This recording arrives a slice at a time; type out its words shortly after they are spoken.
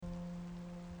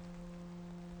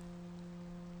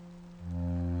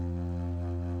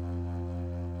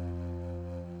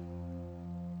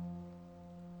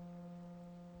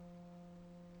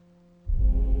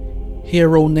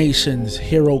Hear, O nations,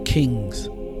 hear, O kings.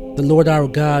 The Lord our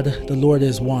God, the Lord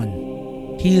is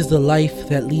one. He is the life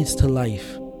that leads to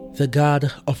life, the God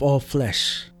of all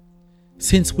flesh.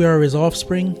 Since we are his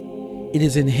offspring, it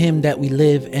is in him that we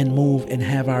live and move and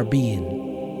have our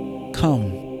being.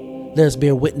 Come, let us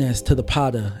bear witness to the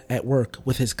potter at work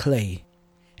with his clay,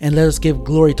 and let us give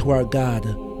glory to our God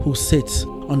who sits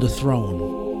on the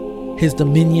throne. His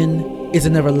dominion is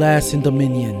an everlasting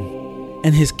dominion,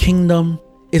 and his kingdom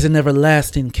is an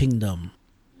everlasting kingdom.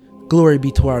 Glory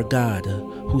be to our God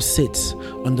who sits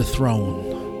on the throne.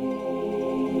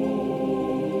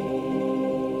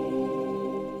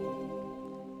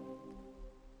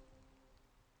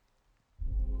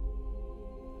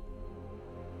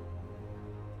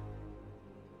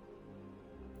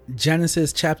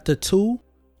 Genesis chapter 2,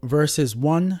 verses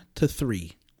 1 to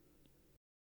 3.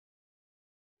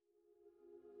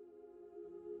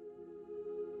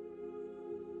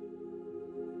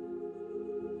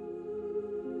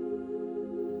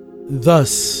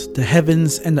 Thus the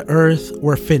heavens and the earth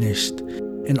were finished,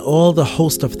 and all the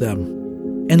host of them.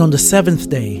 And on the seventh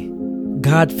day,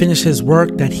 God finished his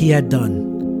work that he had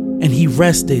done, and he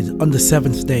rested on the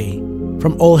seventh day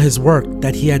from all his work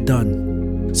that he had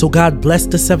done. So God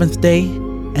blessed the seventh day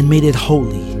and made it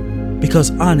holy,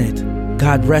 because on it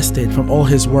God rested from all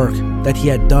his work that he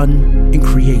had done in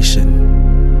creation.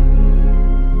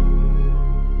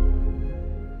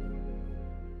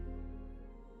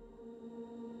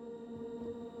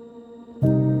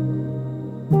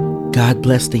 God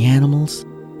blessed the animals,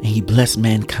 and he blessed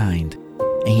mankind,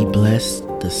 and he blessed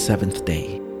the seventh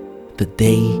day, the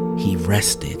day he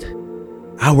rested.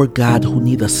 Our God, who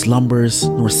neither slumbers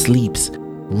nor sleeps,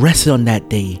 rested on that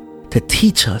day to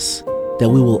teach us that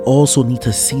we will also need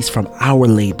to cease from our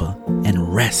labor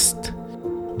and rest.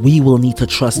 We will need to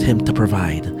trust him to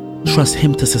provide, trust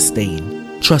him to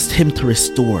sustain, trust him to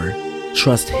restore,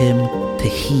 trust him to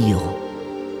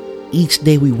heal. Each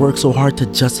day we work so hard to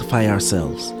justify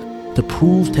ourselves, to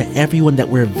prove to everyone that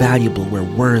we're valuable, we're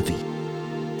worthy.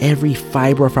 Every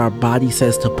fiber of our body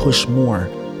says to push more,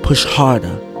 push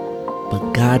harder,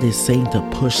 but God is saying to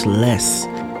push less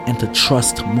and to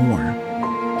trust more.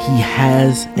 He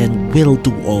has and will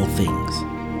do all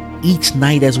things. Each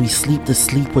night as we sleep the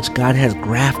sleep which God has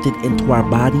grafted into our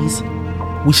bodies,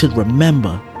 we should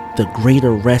remember the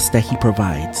greater rest that he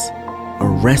provides,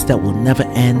 a rest that will never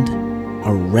end,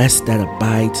 a rest that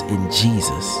abides in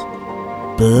Jesus.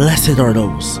 Blessed are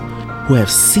those who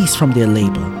have ceased from their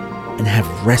labor and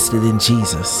have rested in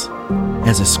Jesus.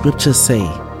 As the scriptures say,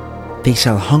 they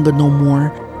shall hunger no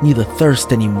more, neither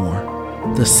thirst any more.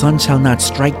 The sun shall not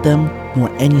strike them, nor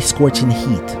any scorching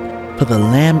heat. For the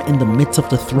Lamb in the midst of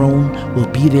the throne will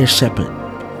be their shepherd,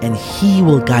 and he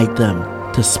will guide them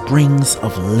to springs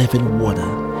of living water,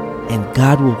 and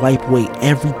God will wipe away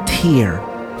every tear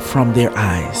from their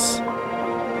eyes.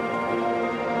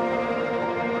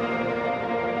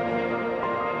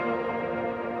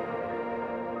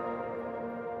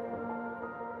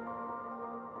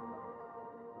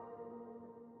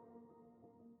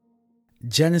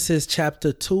 Genesis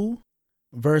chapter 2,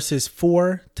 verses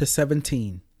 4 to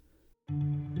 17.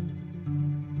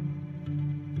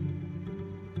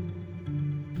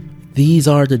 These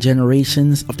are the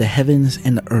generations of the heavens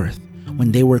and the earth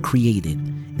when they were created,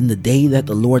 in the day that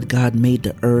the Lord God made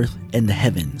the earth and the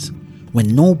heavens,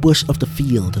 when no bush of the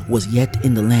field was yet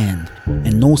in the land,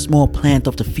 and no small plant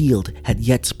of the field had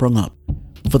yet sprung up.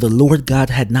 For the Lord God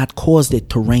had not caused it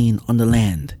to rain on the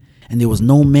land, and there was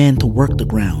no man to work the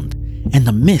ground. And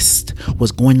the mist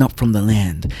was going up from the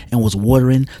land and was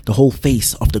watering the whole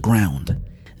face of the ground.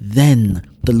 Then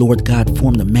the Lord God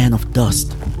formed a man of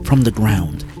dust from the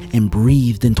ground and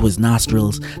breathed into his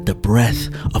nostrils the breath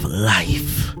of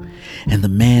life. And the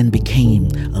man became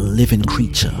a living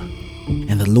creature.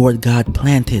 And the Lord God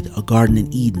planted a garden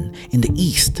in Eden in the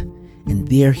east, and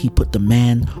there he put the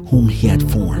man whom he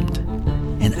had formed.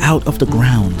 And out of the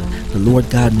ground the Lord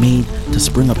God made to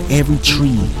spring up every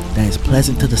tree that is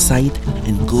pleasant to the sight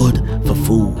and good for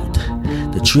food.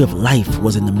 The tree of life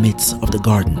was in the midst of the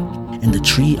garden, and the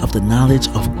tree of the knowledge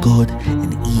of good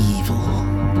and evil.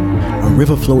 A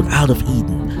river flowed out of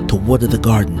Eden to water the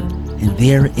garden, and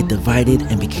there it divided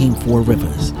and became 4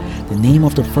 rivers. The name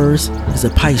of the first is the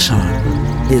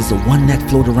Pishon. It is the one that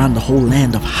flowed around the whole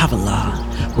land of Havilah,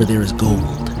 where there is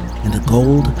gold. And the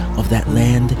gold of that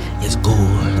land is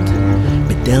gold.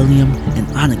 Bdellium and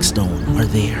onyx stone are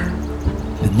there.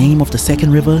 The name of the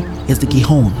second river is the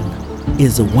Gihon. It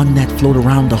is the one that flowed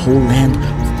around the whole land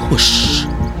of Cush.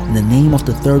 And the name of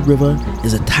the third river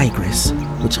is the Tigris,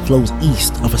 which flows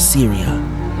east of Assyria.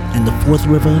 And the fourth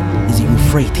river is the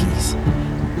Euphrates.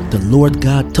 The Lord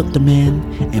God took the man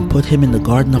and put him in the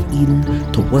Garden of Eden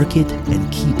to work it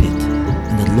and keep it.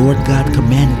 And the Lord God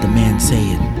commanded the man,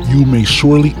 saying, You may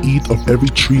surely eat of every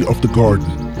tree of the garden,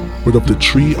 but of the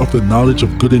tree of the knowledge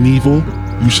of good and evil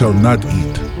you shall not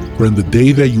eat, for in the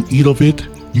day that you eat of it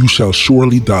you shall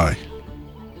surely die.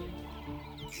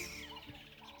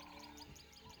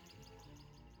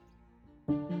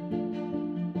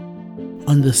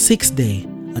 On the sixth day,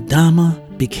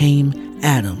 Adama became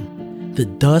Adam. The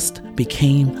dust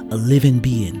became a living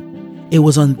being. It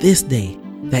was on this day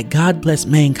that God blessed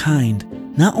mankind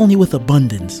not only with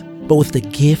abundance, but with the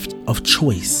gift of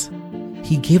choice.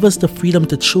 He gave us the freedom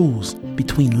to choose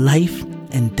between life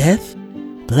and death,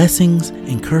 blessings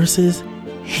and curses,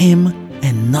 him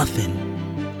and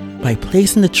nothing. By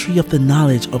placing the tree of the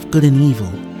knowledge of good and evil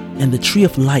and the tree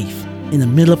of life in the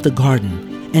middle of the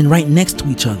garden and right next to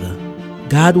each other,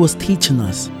 God was teaching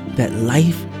us that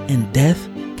life and death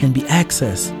can be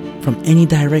accessed from any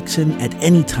direction at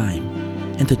any time,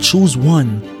 and to choose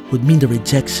one would mean the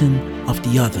rejection of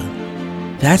the other.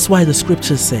 That's why the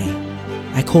scriptures say,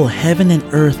 I call heaven and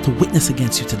earth to witness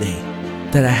against you today,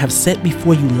 that I have set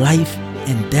before you life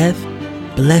and death,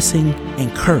 blessing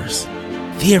and curse.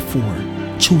 Therefore,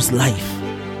 choose life,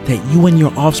 that you and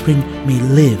your offspring may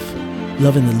live,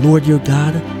 loving the Lord your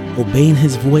God, obeying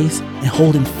his voice, and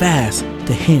holding fast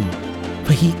to him,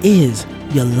 for he is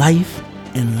your life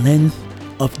and length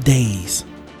of days.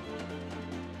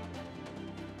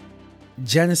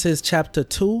 Genesis chapter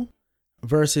 2,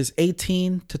 verses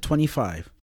 18 to 25.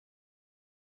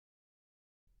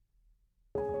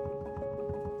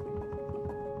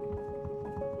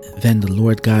 Then the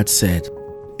Lord God said,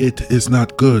 It is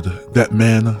not good that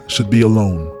man should be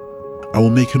alone. I will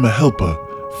make him a helper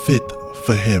fit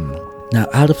for him. Now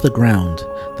out of the ground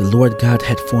the Lord God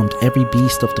had formed every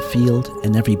beast of the field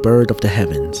and every bird of the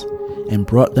heavens, and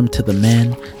brought them to the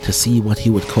man to see what he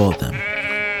would call them.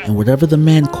 And whatever the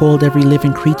man called every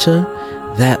living creature,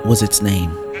 that was its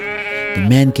name. The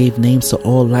man gave names to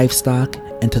all livestock,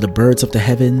 and to the birds of the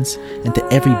heavens, and to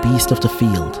every beast of the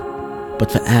field.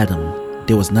 But for Adam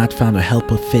there was not found a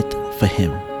helper fit for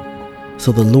him.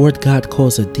 So the Lord God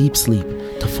caused a deep sleep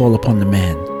to fall upon the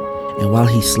man, and while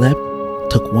he slept,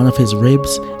 took one of his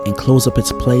ribs and closed up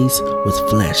its place with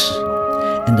flesh.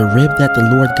 And the rib that the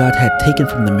Lord God had taken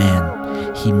from the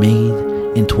man, he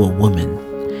made into a woman,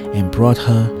 and brought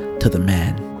her to the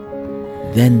man.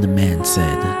 Then the man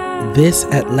said, This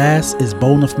at last is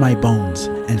bone of my bones,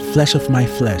 and flesh of my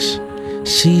flesh.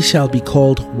 She shall be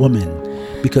called woman,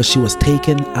 because she was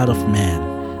taken out of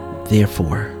man.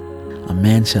 Therefore, a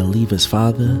man shall leave his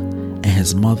father and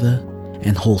his mother,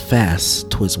 and hold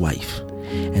fast to his wife,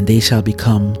 and they shall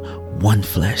become one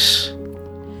flesh.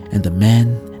 And the man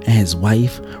and his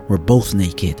wife were both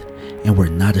naked, and were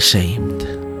not ashamed.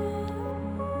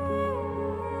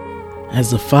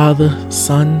 As the Father,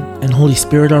 Son, and Holy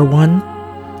Spirit are one,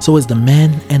 so is the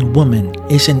man and woman,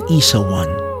 Ish and Isha,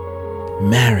 one.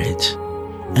 Marriage,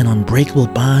 an unbreakable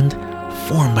bond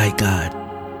formed by God.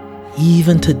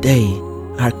 Even today,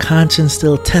 our conscience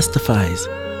still testifies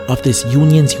of this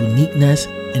union's uniqueness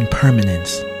and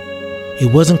permanence.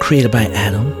 It wasn't created by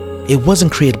Adam. It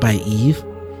wasn't created by Eve.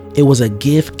 It was a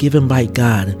gift given by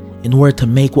God in order to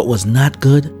make what was not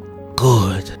good,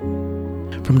 good.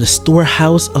 From the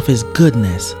storehouse of his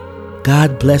goodness,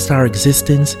 God blessed our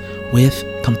existence with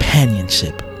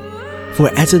companionship. For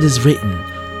as it is written,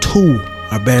 two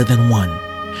are better than one,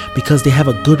 because they have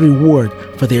a good reward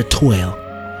for their toil.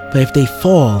 For if they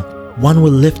fall, one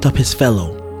will lift up his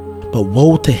fellow. But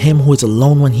woe to him who is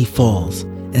alone when he falls,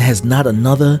 and has not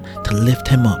another to lift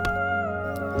him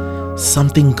up.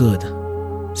 Something good,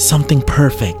 something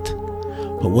perfect.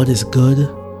 But what is good,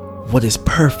 what is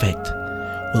perfect,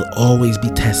 will always be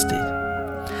tested.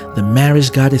 The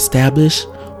marriage God established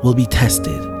will be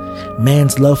tested.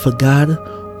 Man's love for God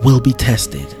will be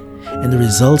tested. And the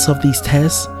results of these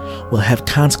tests will have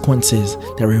consequences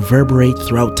that reverberate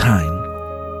throughout time.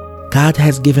 God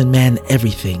has given man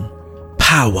everything.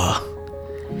 Power.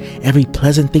 Every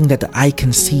pleasant thing that the eye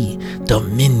can see.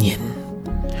 Dominion.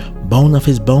 Bone of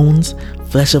his bones,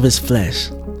 flesh of his flesh.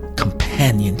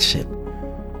 Companionship.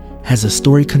 As the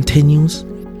story continues,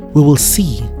 we will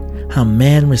see how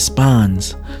man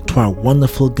responds to our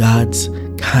wonderful God's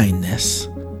kindness.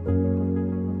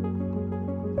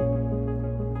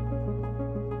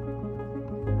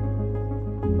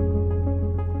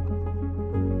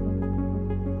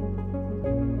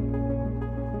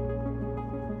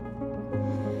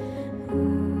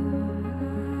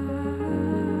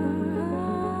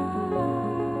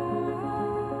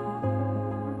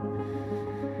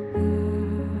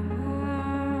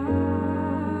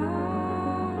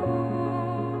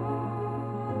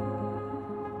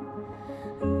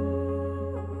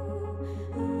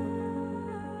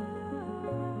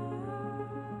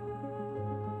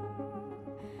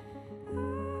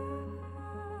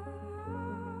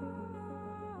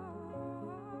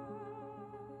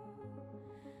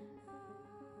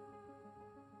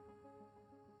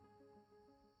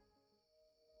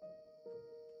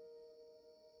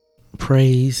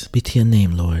 Praise be to your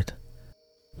name, Lord.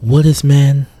 What is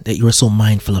man that you are so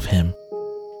mindful of him,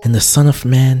 and the Son of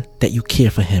Man that you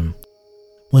care for him?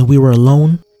 When we were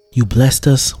alone, you blessed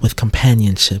us with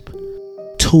companionship.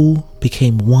 Two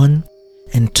became one,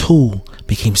 and two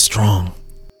became strong.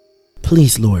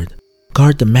 Please, Lord,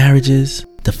 guard the marriages,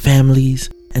 the families,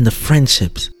 and the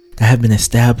friendships that have been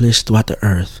established throughout the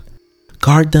earth.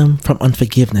 Guard them from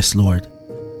unforgiveness, Lord.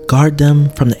 Guard them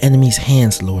from the enemy's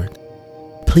hands, Lord.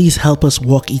 Please help us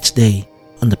walk each day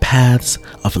on the paths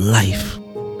of life,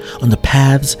 on the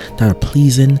paths that are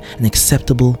pleasing and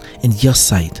acceptable in your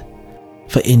sight.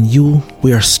 For in you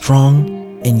we are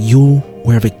strong, in you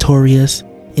we are victorious,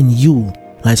 in you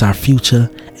lies our future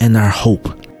and our hope.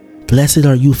 Blessed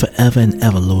are you forever and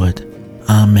ever, Lord.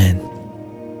 Amen.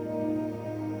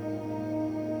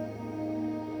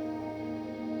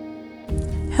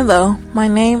 Hello, my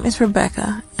name is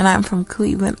Rebecca, and I'm from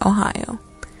Cleveland, Ohio.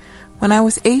 When I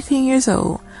was 18 years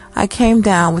old, I came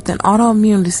down with an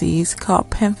autoimmune disease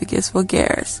called pemphigus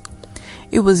vulgaris.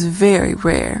 It was very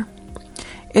rare.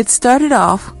 It started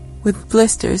off with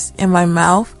blisters in my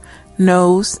mouth,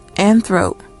 nose, and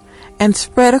throat, and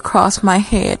spread across my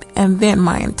head and then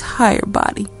my entire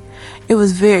body. It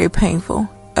was very painful,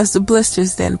 as the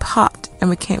blisters then popped and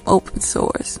became open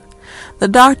sores. The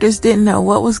doctors didn't know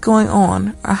what was going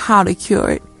on or how to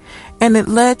cure it, and it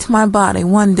led to my body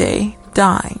one day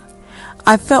dying.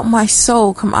 I felt my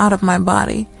soul come out of my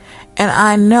body, and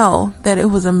I know that it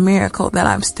was a miracle that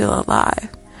I'm still alive.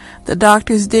 The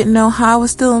doctors didn't know how I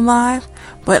was still alive,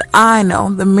 but I know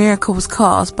the miracle was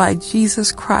caused by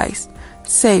Jesus Christ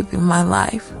saving my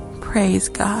life. Praise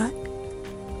God.